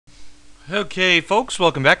Okay, folks,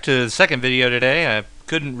 welcome back to the second video today. I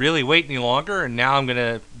couldn't really wait any longer, and now I'm going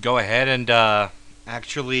to go ahead and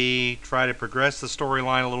actually try to progress the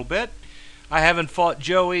storyline a little bit. I haven't fought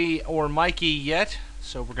Joey or Mikey yet,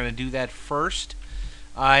 so we're going to do that first.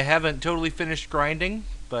 I haven't totally finished grinding,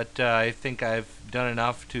 but I think I've done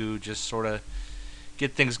enough to just sort of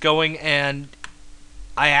get things going, and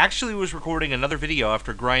I actually was recording another video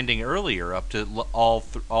after grinding earlier up to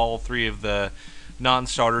all three of the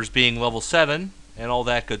non-starters being level 7 and all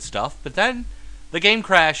that good stuff, but then the game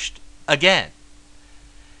crashed again.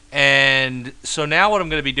 And so now what I'm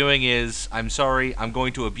going to be doing is, I'm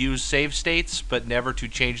going to abuse save states, but never to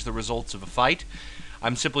change the results of a fight.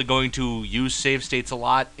 I'm simply going to use save states a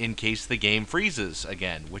lot in case the game freezes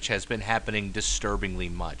again, which has been happening disturbingly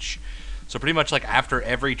much. So pretty much like after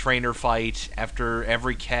every trainer fight, after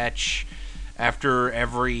every catch, after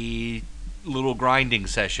every little grinding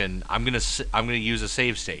session, I'm gonna use a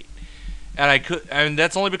save state, and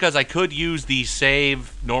that's only because I could use the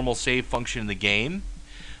normal save function in the game.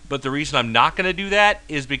 But the reason I'm not gonna do that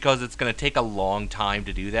is because it's gonna take a long time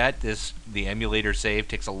to do that. The emulator save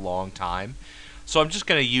takes a long time, so I'm just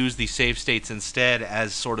gonna use the save states instead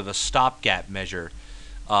as sort of a stopgap measure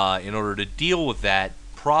in order to deal with that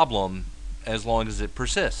problem as long as it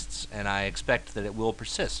persists, and I expect that it will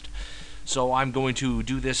persist. So I'm going to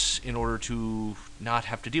do this in order to not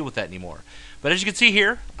have to deal with that anymore. But as you can see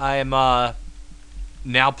here, I'm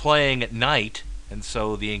now playing at night, and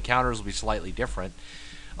so the encounters will be slightly different.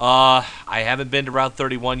 I haven't been to Route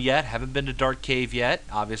 31 yet, haven't been to Dark Cave yet,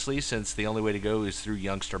 obviously, since the only way to go is through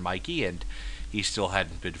youngster Mikey, and he still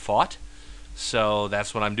hadn't been fought. So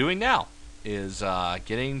that's what I'm doing now, is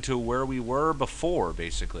getting to where we were before,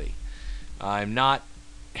 basically. I'm not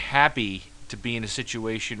happy to be in a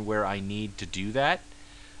situation where I need to do that,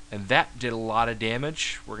 and that did a lot of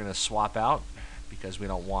damage. We're going to swap out because we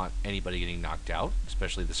don't want anybody getting knocked out,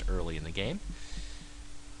 especially this early in the game.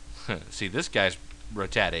 See, this guy's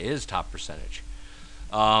Rotata is top percentage.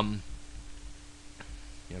 Vivera's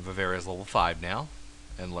level 5 now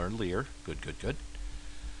and learned Leer. Good, good, good.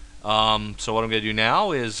 So what I'm going to do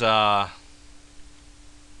now is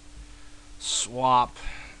swap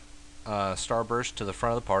Starburst to the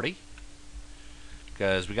front of the party,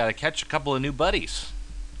 because we got to catch a couple of new buddies.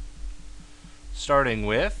 Starting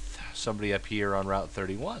with somebody up here on Route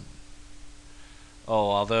 31. Oh,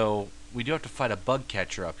 although we do have to fight a bug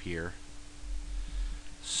catcher up here.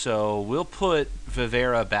 So we'll put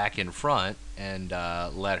Vivera back in front and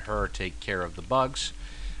let her take care of the bugs.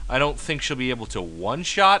 I don't think she'll be able to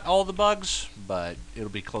one-shot all the bugs, but it'll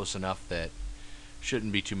be close enough that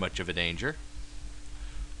shouldn't be too much of a danger.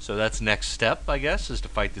 So that's next step, I guess, is to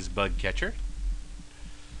fight this bug catcher.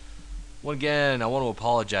 Well, again, I want to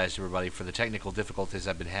apologize to everybody for the technical difficulties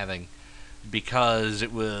I've been having, because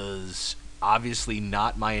it was obviously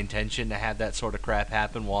not my intention to have that sort of crap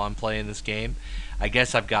happen while I'm playing this game. I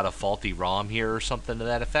guess I've got a faulty ROM here or something to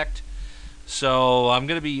that effect. So I'm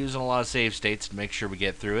going to be using a lot of save states to make sure we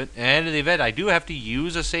get through it. And in the event I do have to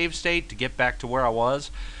use a save state to get back to where I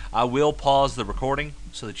was, I will pause the recording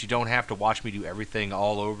so that you don't have to watch me do everything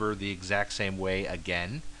all over the exact same way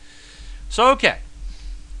again. So, okay.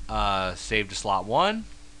 Save to slot 1.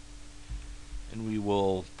 And we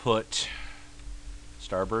will put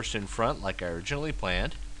Starburst in front like I originally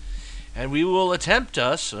planned. And we will attempt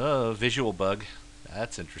us... visual bug.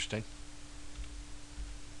 That's interesting.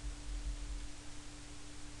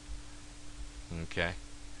 Okay.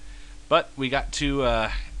 But we got to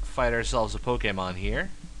fight ourselves a Pokemon here.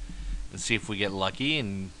 And see if we get lucky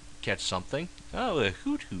and catch something. Oh, a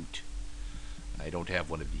Hoot Hoot. I don't have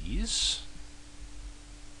one of these.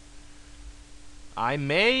 I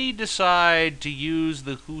may decide to use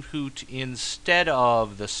the Hoot Hoot instead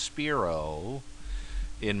of the Spearow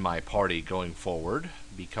in my party going forward,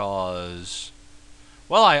 because,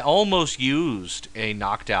 well, I almost used a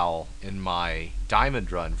Noctowl in my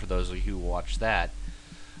Diamond Run, for those of you who watched that.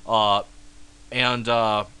 I'm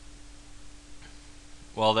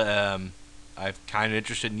kind of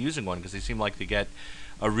interested in using one because they seem like they get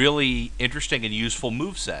a really interesting and useful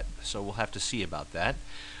moveset, so we'll have to see about that.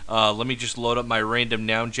 Let me just load up my random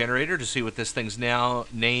noun generator to see what this thing's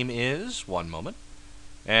name is. One moment.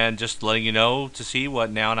 And just letting you know to see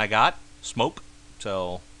what noun I got. Smoke.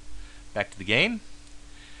 So, back to the game.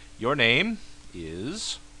 Your name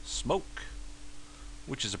is Smoke,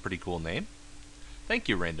 which is a pretty cool name. Thank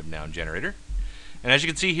you, random noun generator. And as you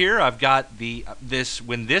can see here, I've got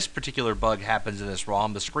when this particular bug happens in this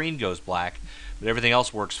ROM, the screen goes black, but everything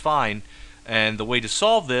else works fine. And the way to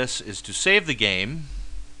solve this is to save the game,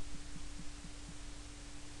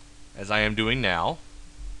 as I am doing now.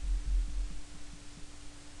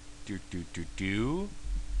 Do do do do.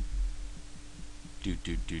 Do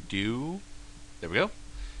do do do. There we go.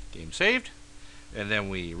 Game saved. And then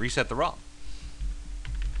we reset the ROM.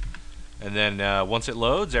 And then once it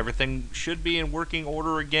loads, everything should be in working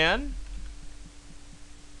order again.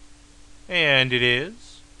 And it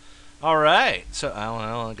is. Alright. So,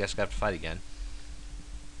 well, I guess I have to fight again.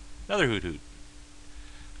 Another Hoot Hoot.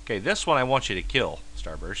 Okay, this one I want you to kill,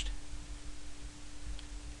 Starburst.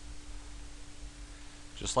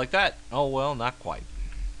 Just like that. Oh, well, not quite.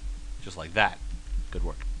 Just like that. Good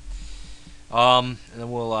work. And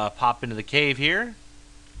then we'll pop into the cave here.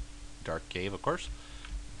 Dark cave, of course.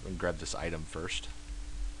 I'm going to grab this item first.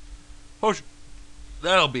 Potion.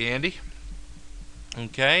 That'll be handy.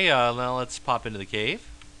 Okay, now let's pop into the cave.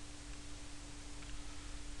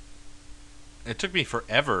 It took me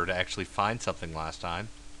forever to actually find something last time.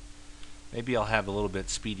 Maybe I'll have a little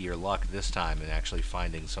bit speedier luck this time in actually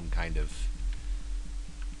finding some kind of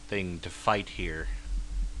thing to fight here.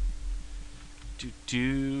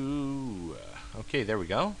 Okay, there we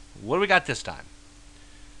go. What do we got this time?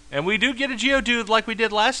 And we do get a Geodude like we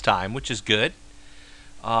did last time, which is good.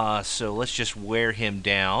 So let's just wear him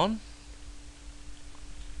down.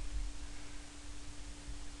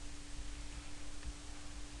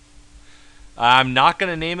 I'm not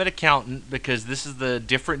going to name it Accountant because this is the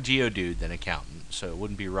different Geodude than Accountant, so it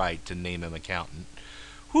wouldn't be right to name him Accountant.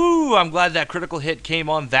 Whoo, I'm glad that critical hit came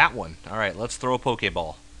on that one. Alright, let's throw a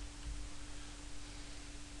Pokeball.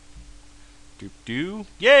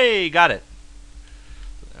 Yay, got it.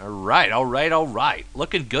 Alright, alright, alright.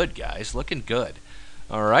 Looking good, guys, looking good.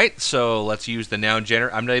 Alright, so let's use the noun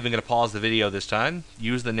generator. I'm not even going to pause the video this time.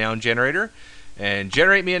 Use the noun generator and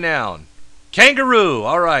generate me a noun. Kangaroo!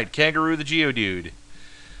 Alright, Kangaroo the Geodude.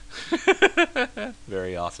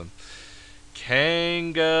 Very awesome.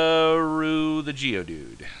 Kangaroo the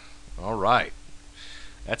Geodude. Alright.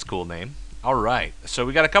 That's a cool name. Alright, so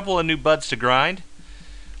we got a couple of new buds to grind.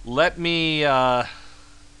 Let me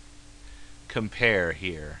compare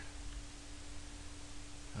here.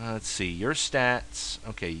 Let's see, your stats.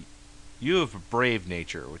 Okay, you have a brave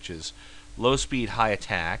nature, which is low speed, high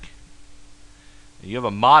attack. You have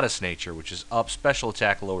a modest nature, which is up special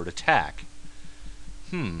attack, lowered attack.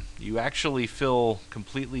 You actually fill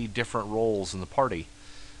completely different roles in the party.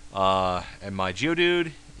 And my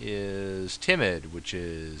Geodude is timid, which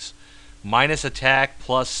is minus attack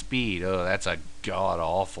plus speed. Oh, that's a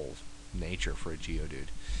god-awful nature for a Geodude.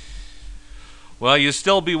 Well, you'll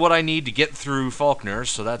still be what I need to get through Faulkner,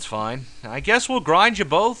 so that's fine. I guess we'll grind you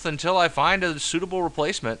both until I find a suitable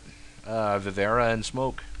replacement. Vivera and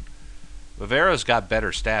Smoke. Vivera's got better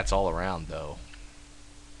stats all around, though.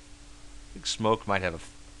 I think Smoke might have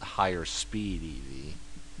a higher speed EV.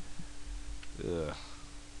 Ugh. I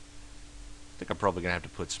think I'm probably going to have to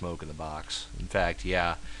put Smoke in the box. In fact,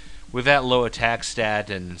 yeah. With that low attack stat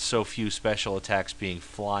and so few special attacks being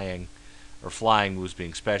flying, or flying moves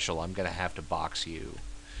being special, I'm going to have to box you.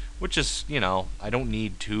 Which is, you know, I don't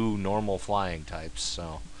need two normal flying types,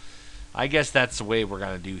 so I guess that's the way we're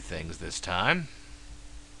going to do things this time.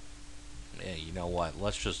 Yeah, you know what?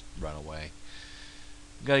 Let's just run away.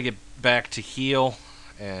 Got to get back to heal,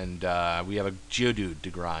 and we have a Geodude to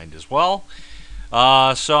grind as well.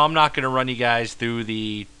 So I'm not going to run you guys through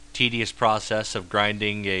the tedious process of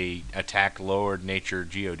grinding a attack lowered nature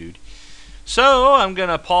Geodude. So I'm going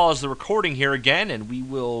to pause the recording here again, and we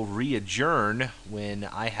will re-adjourn when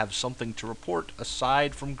I have something to report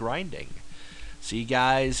aside from grinding. See you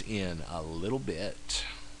guys in a little bit.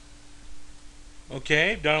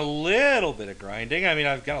 Okay, done a little bit of grinding. I mean,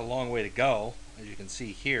 I've got a long way to go, as you can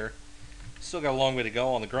see here. Still got a long way to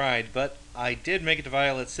go on the grind, but I did make it to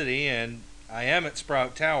Violet City, and I am at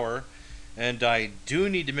Sprout Tower, and I do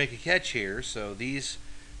need to make a catch here, so these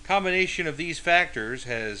combination of these factors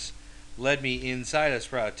has led me inside of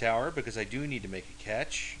Sprout Tower, because I do need to make a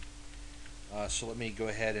catch. So let me go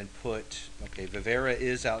ahead and put, okay, Vivera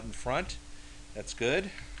is out in front. That's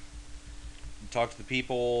good. Talk to the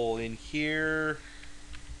people in here.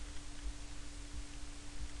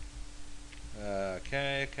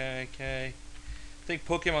 Okay. I think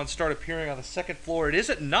Pokemon start appearing on the second floor. It is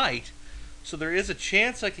at night, so there is a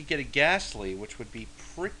chance I could get a Ghastly, which would be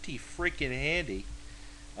pretty freaking handy.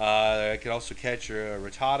 I could also catch a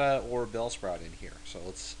Rattata or a Bellsprout in here. So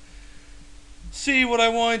let's see what I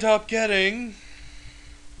wind up getting.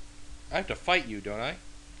 I have to fight you, don't I?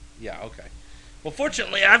 Yeah, okay. Well,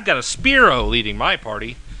 fortunately, I've got a Spearow leading my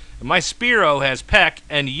party, and my Spearow has Peck,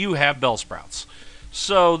 and you have Bellsprouts.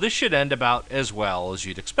 So this should end about as well as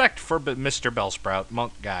you'd expect for Mr. Bellsprout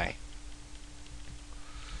monk guy.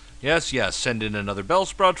 Yes, send in another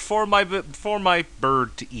Bellsprout for my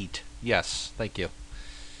bird to eat. Yes, thank you.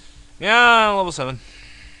 Yeah, level 7.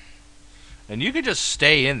 And you can just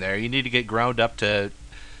stay in there. You need to get ground up to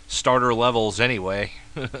starter levels anyway.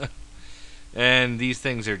 And these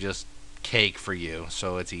things are just cake for you,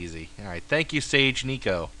 so it's easy. Alright, thank you, Sage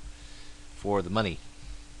Nico, for the money.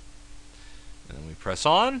 And then we press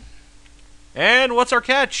on. And what's our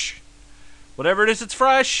catch? Whatever it is, it's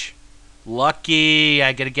fresh. Lucky.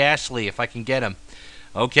 I get a Ghastly if I can get him.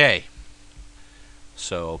 Okay.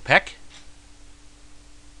 So, Peck.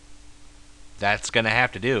 That's going to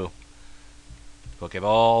have to do.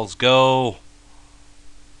 Pokeballs, go.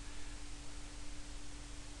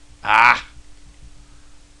 Ah.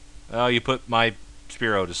 Oh, you put my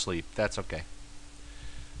Spearow to sleep. That's okay.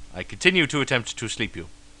 I continue to attempt to sleep you.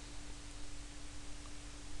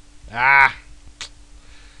 Ah.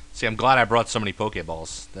 See, I'm glad I brought so many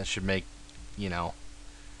Pokeballs. That should make, you know,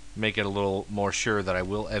 make it a little more sure that I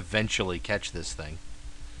will eventually catch this thing.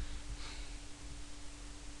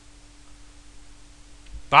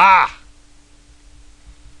 Bah!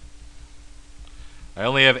 I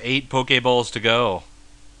only have 8 Pokeballs to go.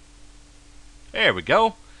 There we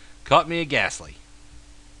go. Caught me a Ghastly.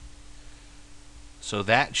 So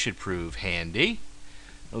that should prove handy.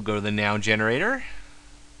 We'll go to the noun generator.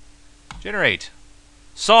 Generate.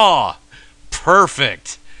 Saw.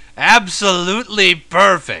 Perfect. Absolutely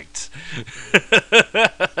perfect.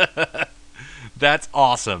 That's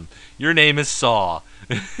awesome. Your name is Saw.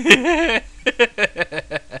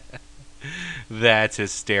 That's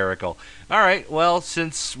hysterical. Alright, well,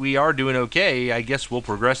 since we are doing okay, I guess we'll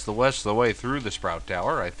progress the rest of the way through the Sprout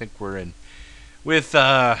Tower. I think we're in... With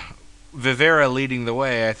Vivera leading the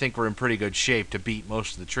way, I think we're in pretty good shape to beat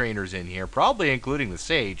most of the trainers in here, probably including the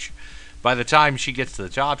Sage. By the time she gets to the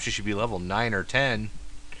top, she should be level 9 or 10.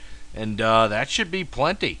 And that should be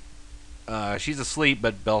plenty. She's asleep,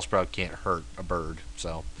 but Bellsprout can't hurt a bird,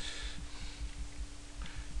 so...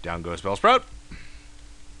 Down goes Bellsprout.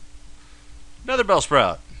 Another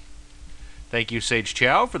Bellsprout. Thank you, Sage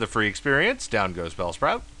Chow, for the free experience. Down goes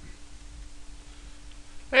Bellsprout.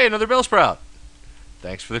 Hey, another Bellsprout.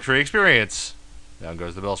 Thanks for the free experience. Down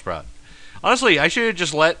goes the Bellsprout. Honestly, I should have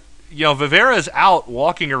just let... You know, Vivera's out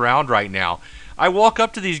walking around right now. I walk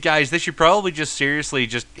up to these guys, they should probably just seriously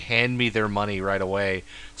just hand me their money right away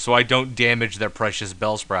so I don't damage their precious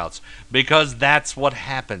Bellsprouts. Because that's what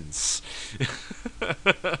happens.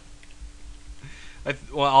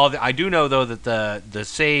 I do know, though, that the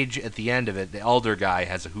Sage at the end of it, the Elder guy,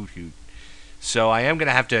 has a Hoot Hoot. So I am going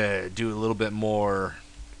to have to do a little bit more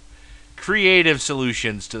creative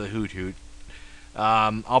solutions to the Hoot Hoot.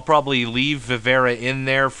 I'll probably leave Vivera in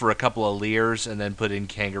there for a couple of Leers and then put in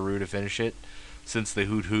Kangaroo to finish it, since the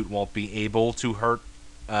Hoot Hoot won't be able to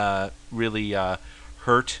really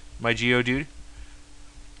hurt my Geodude.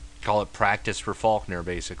 Call it practice for Faulkner,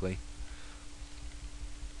 basically.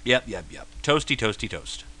 Yep. Toasty, toasty,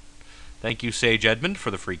 toast. Thank you, Sage Edmund,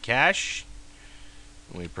 for the free cash.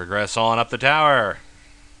 We progress on up the tower.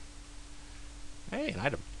 Hey, an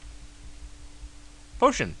item.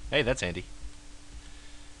 Potion. Hey, that's handy.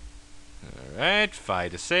 Alright,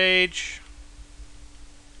 fight a Sage.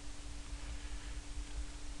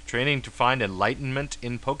 Training to find enlightenment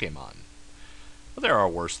in Pokemon. Well, there are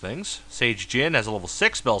worse things. Sage Jin has a level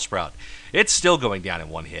 6 Bellsprout. It's still going down in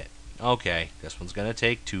one hit. Okay, this one's gonna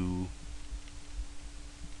take 2.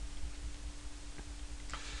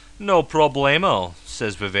 No problemo,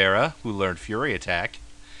 says Vivera, who learned Fury Attack.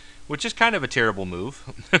 Which is kind of a terrible move,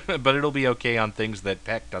 but it'll be okay on things that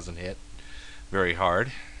Peck doesn't hit very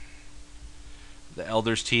hard. The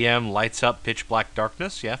Elder's TM lights up Pitch Black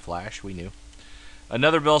Darkness. Yeah, Flash, we knew.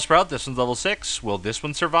 Another Bellsprout. This one's level 6. Will this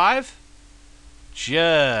one survive?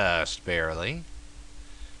 Just barely.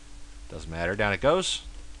 Doesn't matter. Down it goes.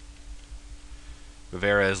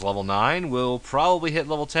 Vivera is level 9. We'll probably hit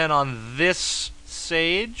level 10 on this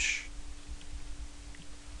Sage.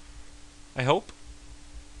 I hope.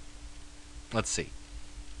 Let's see.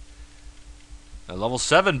 A level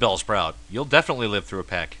 7 Bellsprout. You'll definitely live through a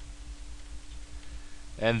Peck.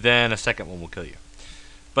 And then a second one will kill you.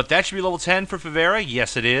 But that should be level 10 for Vivera.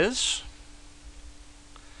 Yes, it is.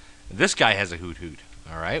 This guy has a Hoot Hoot.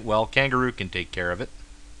 Alright, well, Kangaroo can take care of it.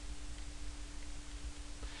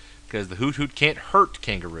 Because the Hoot Hoot can't hurt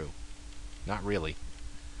Kangaroo. Not really.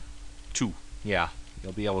 2. Yeah,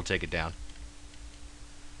 you'll be able to take it down.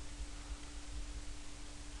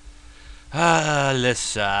 Ah, let's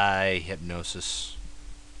sigh. Hypnosis.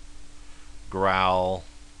 Growl.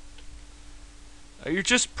 You're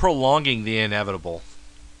just prolonging the inevitable.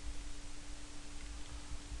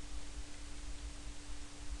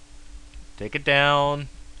 Take it down.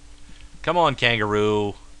 Come on,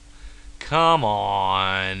 Kangaroo. Come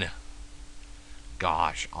on.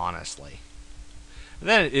 gosh, honestly. And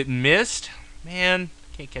then it missed. Man,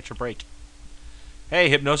 can't catch a break. Hey,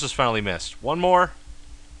 Hypnosis finally missed. One more.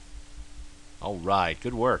 Alright,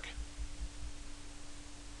 good work.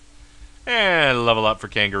 And level up for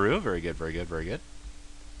Kangaroo. Very good, very good, very good.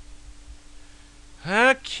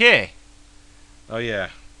 Okay. Oh, yeah.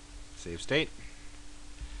 Save state.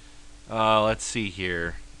 Let's see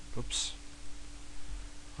here. Oops.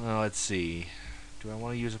 Let's see. Do I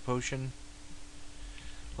want to use a potion?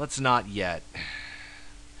 Let's not yet.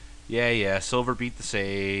 Yeah, Silver beat the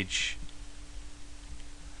Sage.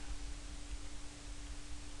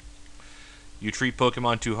 You treat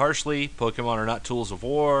Pokemon too harshly. Pokemon are not tools of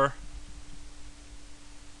war.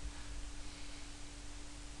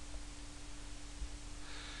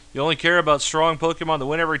 You only care about strong Pokemon that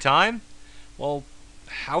win every time? Well,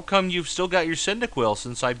 how come you've still got your Cyndaquil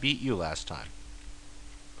since I beat you last time?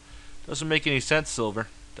 Doesn't make any sense, Silver.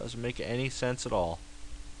 Doesn't make any sense at all.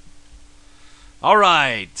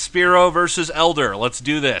 Alright, Spearow versus Elder. Let's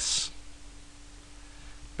do this.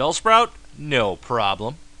 Bellsprout? No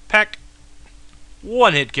problem. Peck.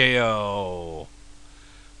 One hit KO.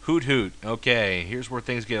 Hoot Hoot. Okay, here's where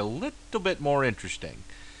things get a little bit more interesting.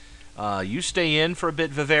 You stay in for a bit,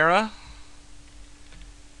 Vivera.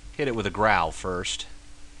 Hit it with a growl first.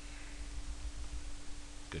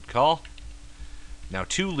 Good call. Now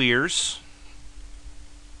 2 Leers.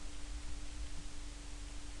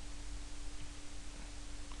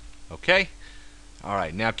 Okay.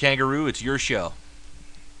 Alright, now Kangaroo, it's your show.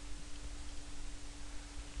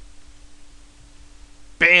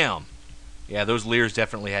 Bam! Yeah, those Leers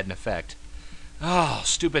definitely had an effect. Oh,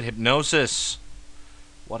 stupid Hypnosis.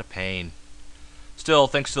 What a pain. Still,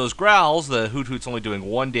 thanks to those growls, the Hoot Hoot's only doing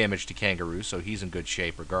 1 damage to Kangaroo, so he's in good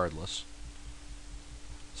shape regardless.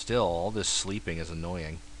 Still, all this sleeping is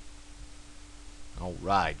annoying.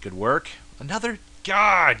 Alright, good work. Another...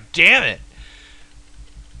 God damn it!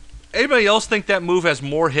 Anybody else think that move has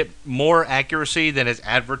more accuracy than is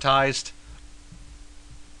advertised?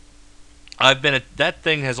 That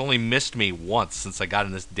thing has only missed me once since I got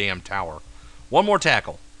in this damn tower. One more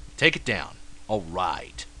tackle. Take it down.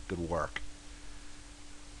 Alright. Good work.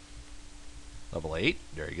 Level 8.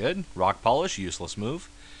 Very good. Rock Polish. Useless move.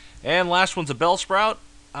 And last one's a Bellsprout.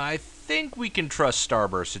 I think we can trust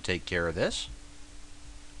Starburst to take care of this.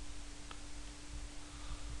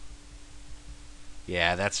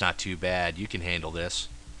 Yeah, that's not too bad. You can handle this.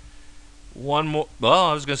 One more... Well,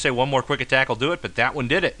 I was going to say one more quick attack will do it, but that one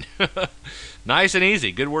did it. Nice and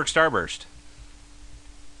easy. Good work, Starburst.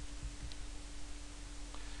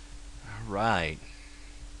 Alright.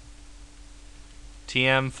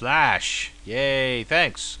 TM Flash. Yay,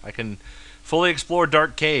 thanks. I can fully explore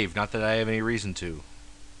Dark Cave. Not that I have any reason to.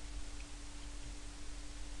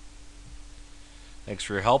 Thanks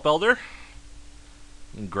for your help, Elder.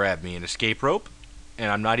 And grab me an escape rope. And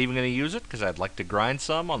I'm not even going to use it because I'd like to grind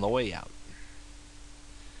some on the way out.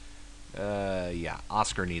 Yeah,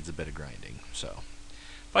 Oscar needs a bit of grinding. So,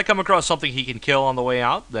 if I come across something he can kill on the way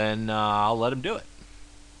out, then I'll let him do it.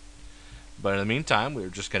 But in the meantime, we're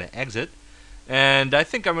just going to exit. And I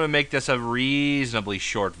think I'm going to make this a reasonably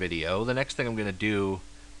short video. The next thing I'm going to do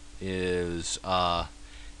is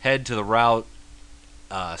head to the route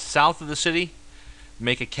south of the city,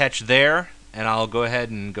 make a catch there, and I'll go ahead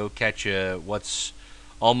and go catch what's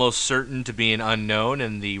almost certain to be an unknown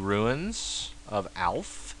in the ruins of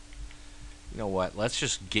Alf. You know what? Let's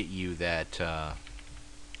just get you that...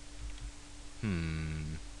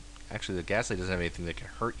 Actually, the Ghastly doesn't have anything that can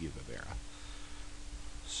hurt you, Vivera.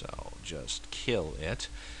 So, just kill it.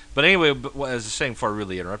 But anyway, as I was saying before I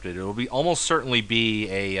really interrupted, it will be almost certainly be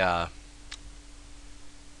a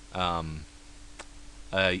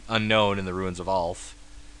unknown in the ruins of Alf.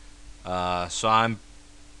 So I'm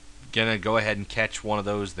gonna go ahead and catch one of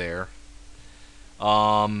those there.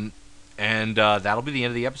 And that'll be the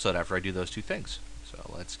end of the episode after I do those 2 things. So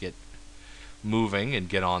let's get moving and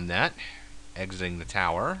get on that. Exiting the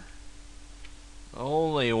tower.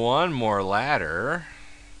 Only one more ladder.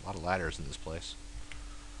 A lot of ladders in this place.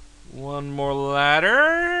 One more ladder.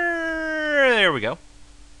 There we go.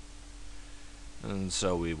 And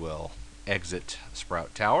so we will exit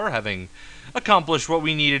Sprout Tower, having accomplished what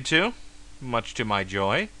we needed to, much to my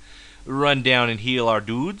joy. Run down and heal our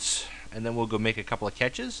dudes, and then we'll go make a couple of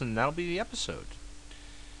catches, and that'll be the episode.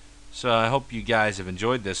 So I hope you guys have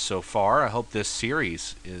enjoyed this so far. I hope this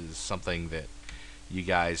series is something that you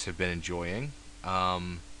guys have been enjoying.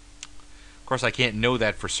 Of course, I can't know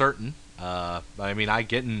that for certain. But I mean,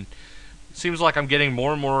 it seems like I'm getting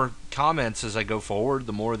more and more comments as I go forward,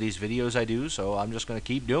 the more of these videos I do, so I'm just going to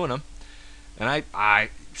keep doing them. And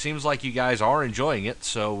seems like you guys are enjoying it,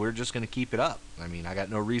 so we're just going to keep it up. I mean, I got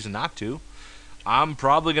no reason not to. I'm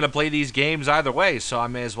probably going to play these games either way, so I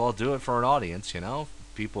may as well do it for an audience, you know?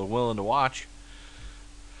 People are willing to watch.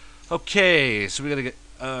 Okay, so we got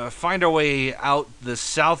to find our way out the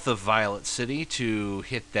south of Violet City to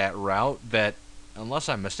hit that route that, unless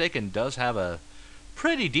I'm mistaken, does have a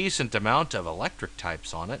pretty decent amount of electric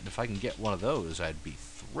types on it. And if I can get one of those, I'd be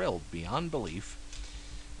thrilled beyond belief.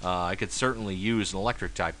 I could certainly use an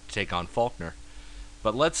electric type to take on Faulkner.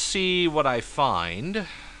 But let's see what I find.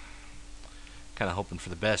 Kind of hoping for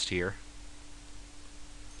the best here.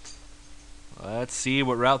 Let's see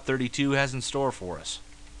what Route 32 has in store for us.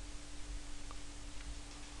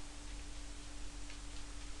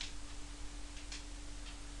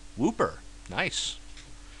 Wooper. Nice.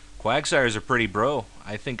 Quagsires are pretty bro.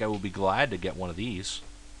 I think I will be glad to get one of these.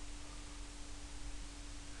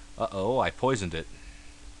 Uh-oh, I poisoned it.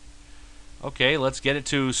 Okay, let's get it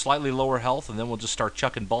to slightly lower health, and then we'll just start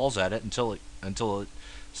chucking balls at it until it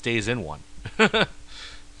stays in one.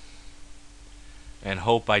 And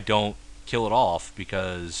hope I don't kill it off,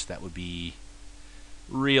 because that would be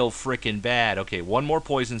real frickin' bad. Okay, one more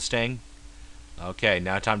poison sting. Okay,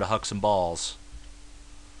 now time to huck some balls.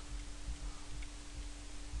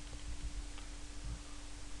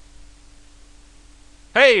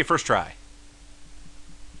 Hey, first try.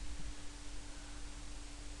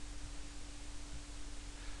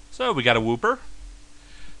 So we got a Wooper.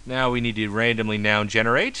 Now we need to randomly noun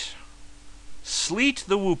generate. Sleet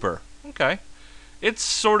the Wooper. Okay. It's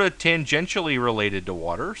sort of tangentially related to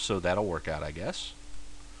water, so that'll work out, I guess.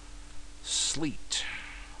 Sleet.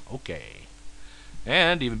 Okay.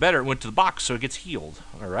 And even better, it went to the box, so it gets healed.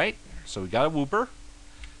 Alright. So we got a Wooper.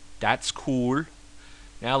 That's cool.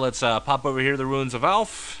 Now let's pop over here to the Ruins of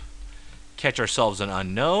Alph. Catch ourselves an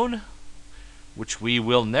unknown, which we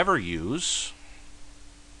will never use.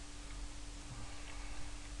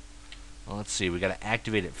 Well, let's see. We got to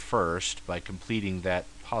activate it first by completing that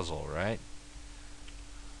puzzle, right?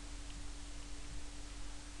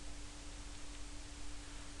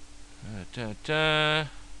 Okay,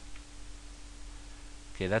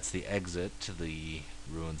 that's the exit to the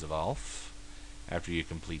Ruins of Alph after you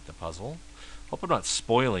complete the puzzle. Hope I'm not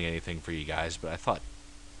spoiling anything for you guys, but I thought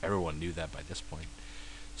everyone knew that by this point.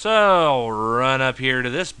 So, run up here to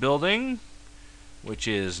this building, which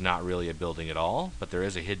is not really a building at all, but there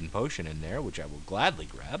is a hidden potion in there, which I will gladly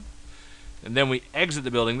grab. And then we exit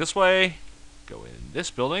the building this way, go in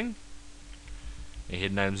this building. Any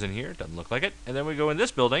hidden items in here? Doesn't look like it. And then we go in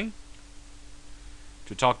this building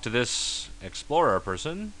to talk to this explorer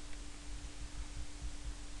person.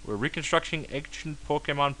 We're reconstructing ancient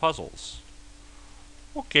Pokemon puzzles.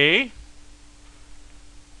 Okay.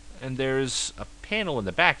 And there's a panel in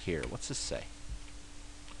the back here. What's this say?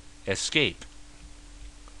 Escape.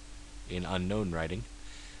 In unknown writing.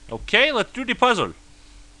 Okay, let's do the puzzle.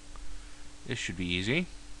 This should be easy.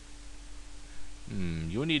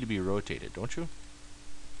 You need to be rotated, don't you?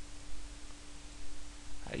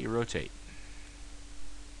 How do you rotate?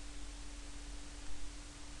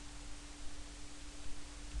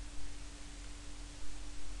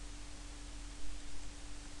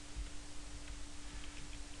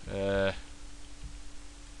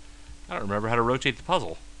 I don't remember how to rotate the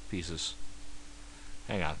puzzle pieces.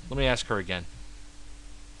 Hang on, let me ask her again.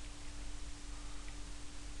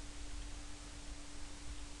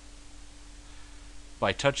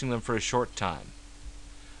 By touching them for a short time.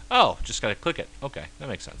 Oh, just gotta click it. Okay, that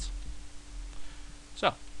makes sense.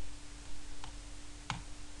 So.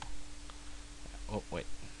 Oh, wait.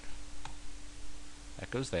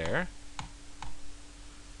 That goes there.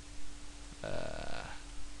 That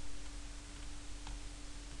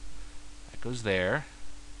goes there.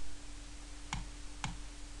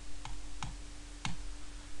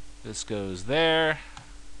 This goes there.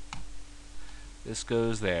 This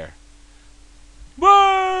goes there.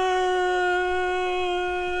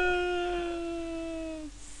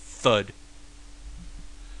 Thud.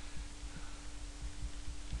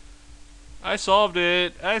 I solved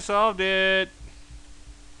it. I solved it.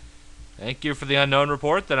 Thank you for the unknown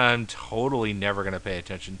report that I'm totally never going to pay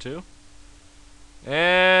attention to.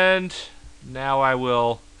 And now I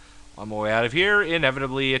will, on my way out of here,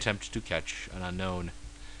 inevitably attempt to catch an unknown.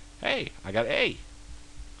 Hey, I got A.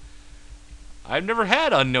 I've never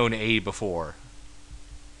had unknown A before.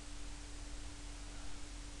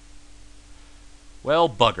 Well,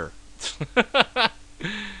 bugger.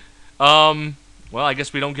 Well, I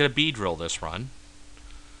guess we don't get a B drill this run.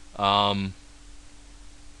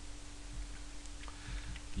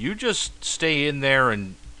 You just stay in there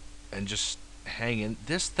and just hang in.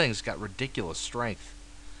 This thing's got ridiculous strength.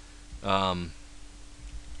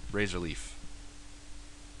 Razor Leaf.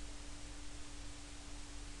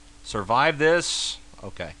 Survive this?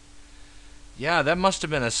 Okay. Yeah, that must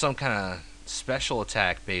have been some kind of special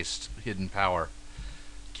attack based hidden power.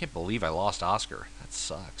 Can't believe I lost Oscar. That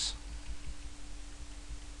sucks.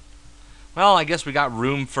 Well, I guess we got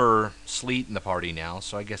room for Sleet in the party now,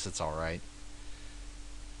 so I guess it's alright.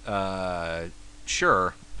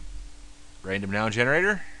 Sure. Random noun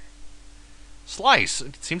generator. Slice.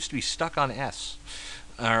 It seems to be stuck on S.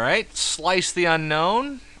 Alright. Slice the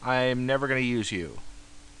unknown. I'm never going to use you.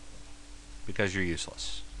 Because you're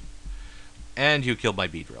useless. And you killed my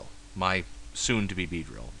Beedrill. My soon-to-be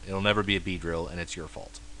Beedrill. It'll never be a Beedrill, and it's your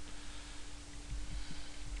fault.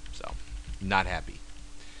 So, not happy.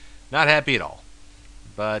 Not happy at all.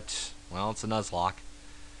 But, well, it's a Nuzlocke.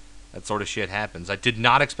 That sort of shit happens. I did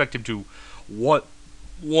not expect him to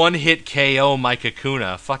one-hit KO my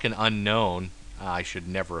Kakuna. Fucking unknown. I should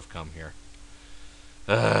never have come here.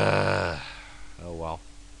 Oh, well.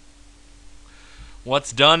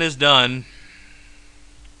 What's done is done.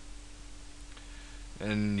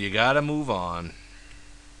 And you gotta move on.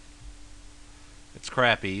 It's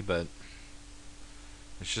crappy, but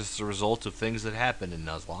it's just the result of things that happen in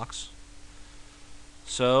Nuzlockes.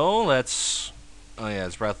 So, let's... Oh yeah,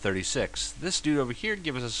 it's Route 36. This dude over here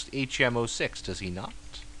gives us HM06, does he not?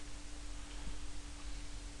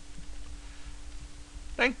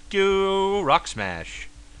 Thank you! Rock Smash.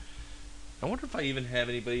 I wonder if I even have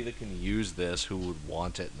anybody that can use this who would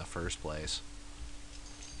want it in the first place.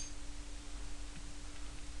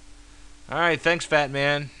 Alright, thanks, Fat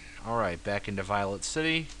Man. Alright, back into Violet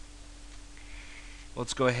City.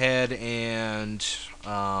 Let's go ahead and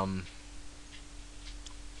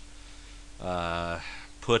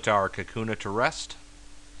put our Kakuna to rest.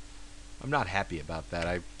 I'm not happy about that.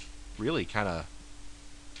 I really kind of...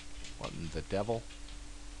 What in the devil?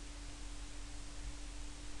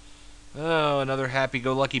 Oh, another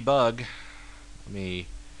happy-go-lucky bug. Let me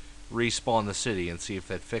respawn the city and see if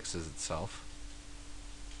that fixes itself.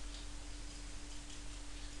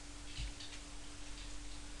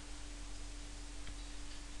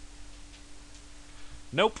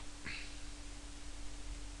 Nope.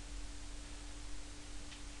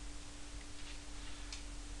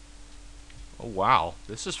 Oh, wow.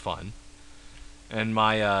 This is fun. And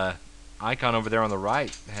my icon over there on the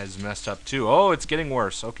right has messed up too. Oh, it's getting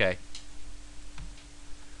worse. Okay.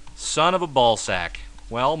 Son of a ballsack.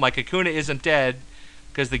 Well, my Kakuna isn't dead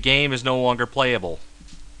because the game is no longer playable.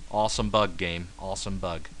 Awesome bug, game. Awesome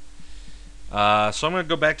bug. So I'm going to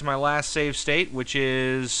go back to my last save state, which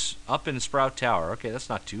is up in Sprout Tower. Okay, that's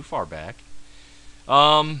not too far back.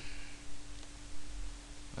 Well,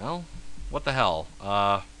 what the hell?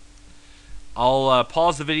 I'll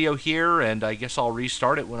pause the video here, and I guess I'll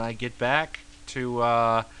restart it when I get back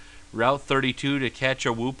to Route 32 to catch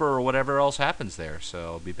a Wooper or whatever else happens there. So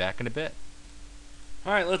I'll be back in a bit.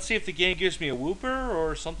 Alright, let's see if the game gives me a Wooper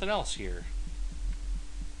or something else here.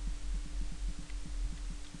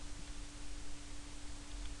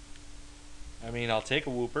 I mean, I'll take a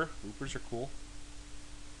Wooper. Woopers are cool.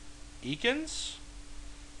 Ekans?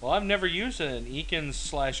 Well, I've never used an Ekans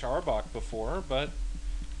 / Arbok before, but,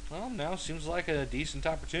 well, now seems like a decent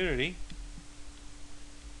opportunity.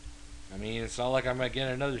 I mean, it's not like I'm going to get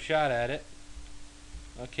another shot at it.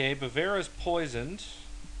 Okay, Bavera's poisoned.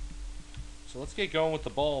 So let's get going with the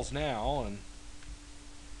balls now, and...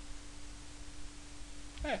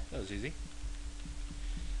 that was easy.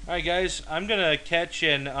 Alright guys, I'm going to catch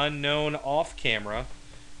an unknown off camera,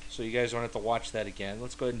 so you guys don't have to watch that again.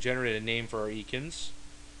 Let's go ahead and generate a name for our Ekans.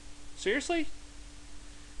 Seriously?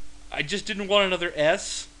 I just didn't want another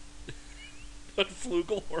S? But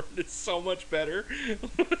Flugelhorn is so much better.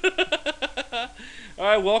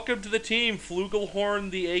 Alright, welcome to the team, Flugelhorn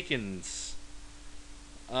the Ekans.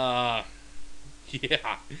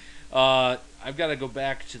 Yeah. I've got to go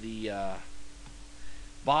back to the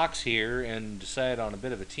box here and decide on a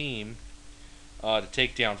bit of a team to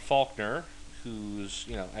take down Faulkner, who's,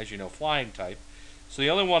 you know, as you know, flying type. So the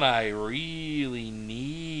only one I really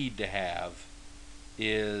need to have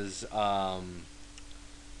is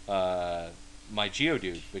my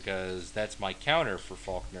Geodude, because that's my counter for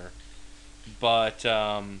Faulkner. But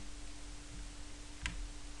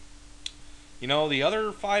you know, the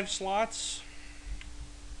other 5 slots,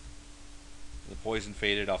 the poison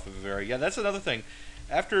faded off of Avera. Yeah, that's another thing.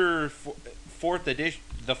 After fourth edition,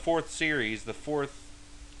 the 4th series, the 4th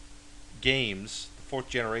games, the 4th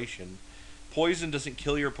generation, poison doesn't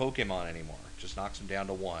kill your Pokemon anymore. It just knocks them down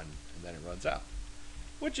to 1, and then it runs out.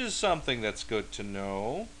 Which is something that's good to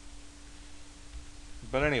know.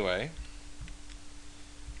 But anyway,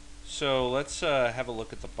 so let's have a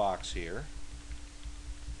look at the box here.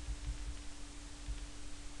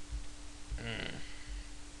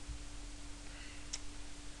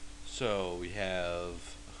 So we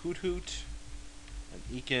have Hoot Hoot, an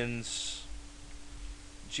Ekans,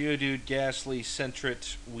 Geodude, Ghastly,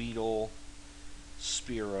 Sentret, Weedle,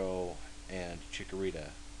 Spearow, and Chikorita.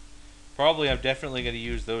 Probably I'm definitely going to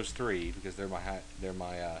use those three because they're my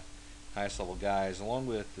highest level guys, along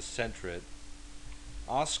with the Sentret,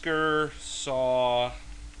 Oscar, Saw,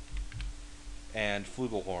 and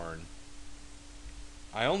Flugelhorn.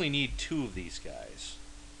 I only need 2 of these guys.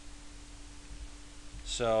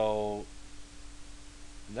 So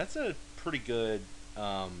that's a pretty good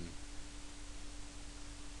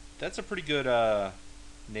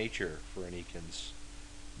nature for an Ekans.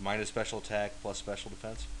 Minus special attack plus special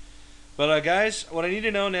defense. But guys, what I need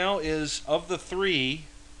to know now is, of the 3,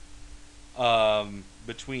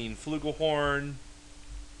 between Flugelhorn,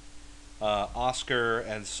 Oscar,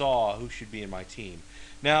 and Saw, who should be in my team.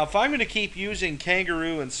 Now, if I'm going to keep using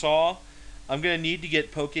Kangaroo and Saw, I'm going to need to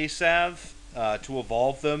get PokÃ to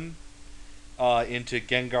evolve them into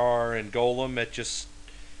Gengar and Golem at just,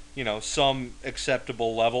 some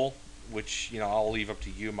acceptable level, which, I'll leave up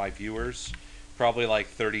to you, my viewers. Probably like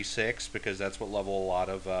 36, because that's what level a lot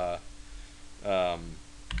of,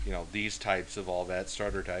 these types evolve at,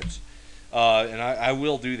 starter types. And I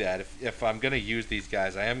will do that. If I'm going to use these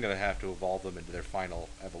guys, I am going to have to evolve them into their final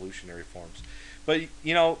evolutionary forms. But,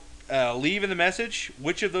 leave in the message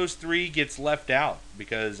which of those 3 gets left out,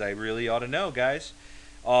 because I really ought to know, guys.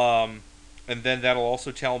 And then that'll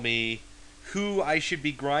also tell me who I should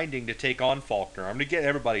be grinding to take on Faulkner. I'm going to get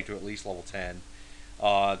everybody to at least level 10.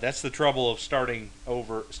 That's the trouble of starting a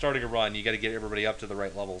run. You got to get everybody up to the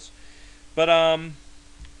right levels. But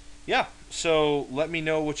yeah. So let me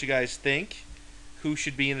know what you guys think. Who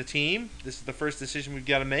should be in the team? This is the first decision we've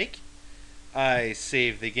got to make. I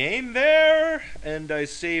save the game there, and I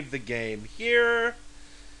save the game here,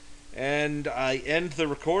 and I end the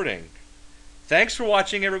recording. Thanks for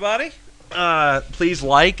watching, everybody. Please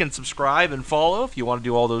like and subscribe and follow if you want to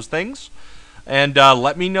do all those things. And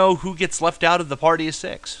let me know who gets left out of the party of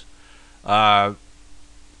 6. I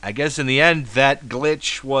guess in the end, that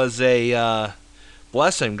glitch was a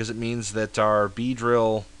blessing, because it means that our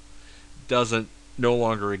Beedrill doesn't no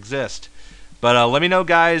longer exist. But let me know,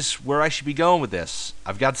 guys, where I should be going with this.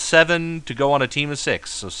 I've got 7 to go on a team of 6,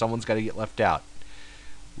 so someone's got to get left out.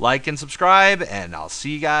 Like and subscribe, and I'll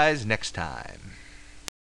see you guys next time.